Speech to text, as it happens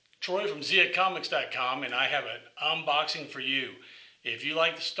Troy from ZiaComics.com, and I have an unboxing for you. If you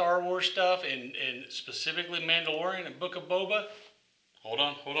like the Star Wars stuff, and specifically Mandalorian and Book of Boba, hold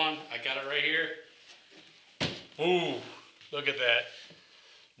on, I got it right here. Ooh, look at that.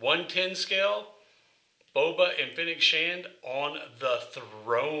 1/10 scale, Boba and Fennec Shand on the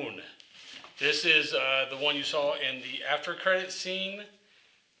throne. This is the one you saw in the after credit scene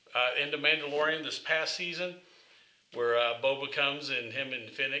in The Mandalorian this past season, where Boba comes and him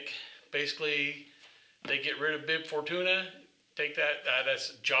and Fennec, basically, they get rid of Bib Fortuna, take that,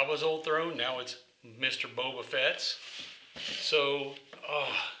 that's Jabba's old throne, now it's Mr. Boba Fett's. So,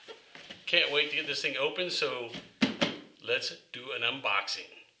 can't wait to get this thing open, so let's do an unboxing.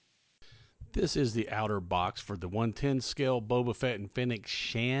 This is the outer box for the 1/10 scale Boba Fett and Fennec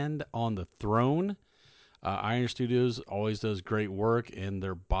Shand on the throne. Iron Studios always does great work, and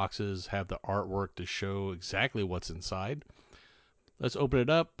their boxes have the artwork to show exactly what's inside. Let's open it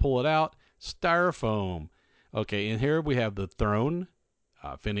up, pull it out. Styrofoam. Okay, and here we have the throne,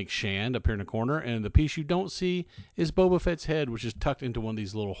 Fennec Shand up here in the corner, and the piece you don't see is Boba Fett's head, which is tucked into one of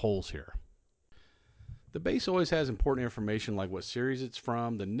these little holes here. The base always has important information like what series it's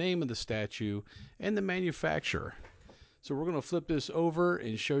from, the name of the statue, and the manufacturer. So we're going to flip this over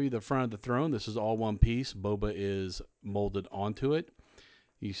and show you the front of the throne. This is all one piece. Boba is molded onto it.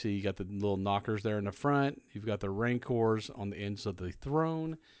 You see you got the little knockers there in the front. You've got the Rancors on the ends of the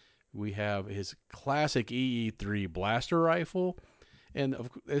throne. We have his classic EE-3 blaster rifle. And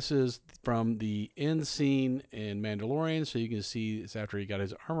this is from the end scene in Mandalorian, so you can see it's after he got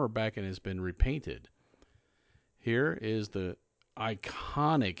his armor back and has been repainted. Here is the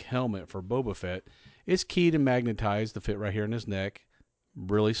iconic helmet for Boba Fett. It's keyed and magnetized to fit right here in his neck.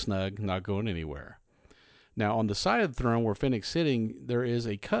 Really snug, not going anywhere. Now, on the side of the throne where Fennec's sitting, there is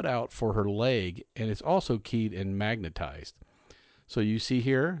a cutout for her leg, and it's also keyed and magnetized. So you see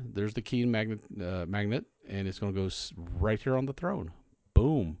here, there's the key magnet, and it's going to go right here on the throne.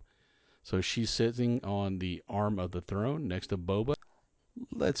 Boom. So she's sitting on the arm of the throne next to Boba.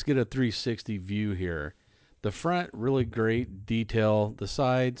 Let's get a 360 view here. The front, really great detail. The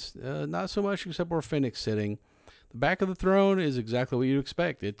sides, not so much except where Fennec's sitting. The back of the throne is exactly what you'd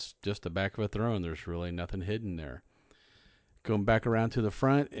expect. It's just the back of a throne. There's really nothing hidden there. Going back around to the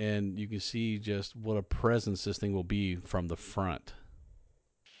front, and you can see just what a presence this thing will be from the front.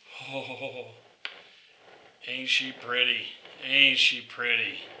 Oh, ain't she pretty? Ain't she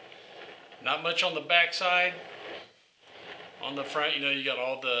pretty? Not much on the back side. On the front, you got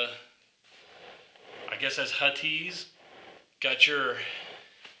all the, I guess that's Huttese. Got your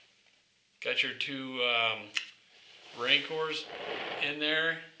two Rancors in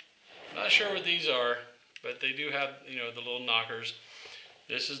there. Not sure what these are, but they do have, the little knockers.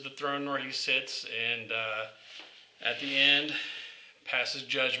 This is the throne where he sits, and at the end, passes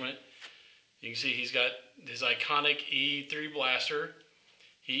judgment. You can see he's got his iconic E3 blaster.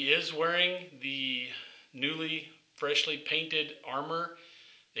 He is wearing the newly, freshly painted armor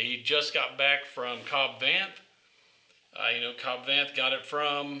that he just got back from Cobb Vanth. Cobb Vanth got it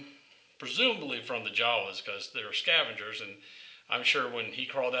presumably from the Jawas, because they're scavengers, and I'm sure when he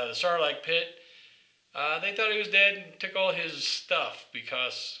crawled out of the Sarlacc pit, they thought he was dead and took all his stuff,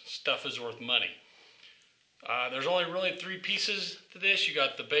 because stuff is worth money. There's only really 3 pieces to this. You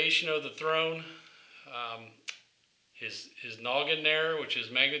got the base, the throne, his noggin there, which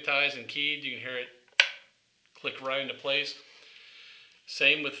is magnetized and keyed. You can hear it click right into place.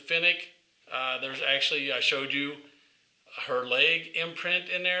 Same with Fennec. There's actually, I showed you her leg imprint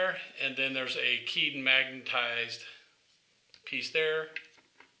in there, and then there's a keyed and magnetized piece there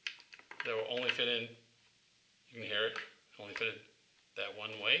that will only fit in, you can hear it, only fit in that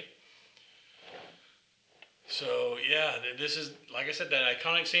one way. So yeah, this is, like I said, that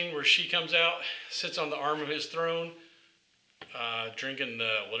iconic scene where she comes out, sits on the arm of his throne, drinking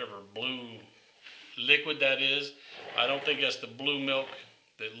the whatever blue liquid that is. I don't think that's the blue milk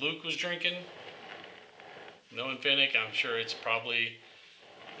that Luke was drinking. Knowing Fennec, I'm sure it's probably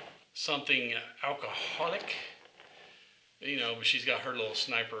something alcoholic. But she's got her little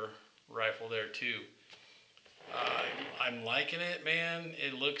sniper rifle there too. I'm liking it, man.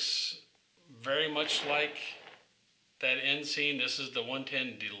 It looks very much like that end scene. This is the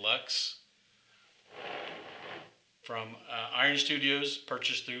 1/10 Deluxe from Iron Studios,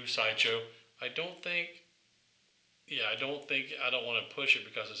 purchased through Sideshow. I don't want to push it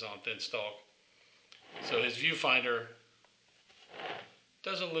because it's on thin stalk. So his viewfinder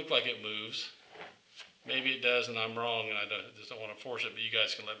doesn't look like it moves. Maybe it does and I'm wrong, and I just don't want to force it, but you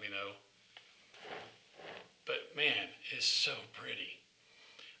guys can let me know. But man, it's so pretty.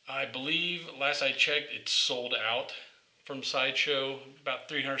 I believe, last I checked, it's sold out. from Sideshow, about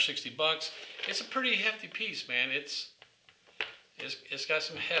 360 bucks. It's a pretty hefty piece, man. It's got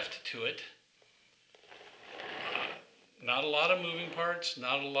some heft to it. Not a lot of moving parts,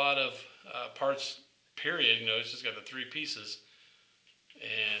 not a lot of parts, period. You know, it's just got the 3 pieces.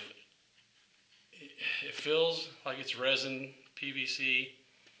 And it feels like it's resin, PVC.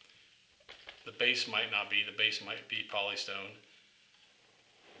 The base might not be. The base might be polystone.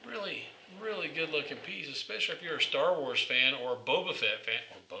 Really, really good looking piece, especially if you're a Star Wars fan or a Boba Fett fan,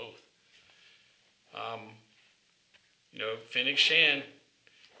 or both. You know, Fennec Shand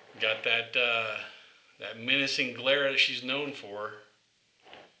got that that menacing glare that she's known for.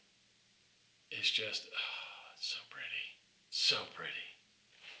 It's just, oh, it's so pretty, so pretty.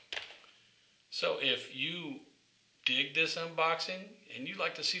 So if you dig this unboxing and you'd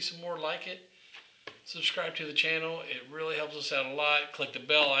like to see some more like it, subscribe to the channel. It really helps us out a lot. Click the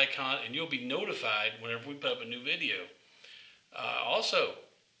bell icon and you'll be notified whenever we put up a new video. Also,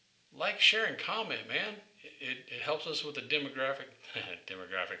 like, share, and comment, man. It helps us with the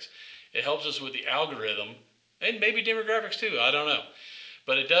demographics. It helps us with the algorithm, and maybe demographics too, I don't know.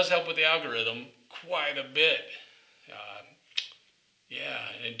 But it does help with the algorithm quite a bit. Yeah,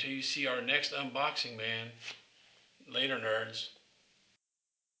 and until you see our next unboxing, man. Later, nerds.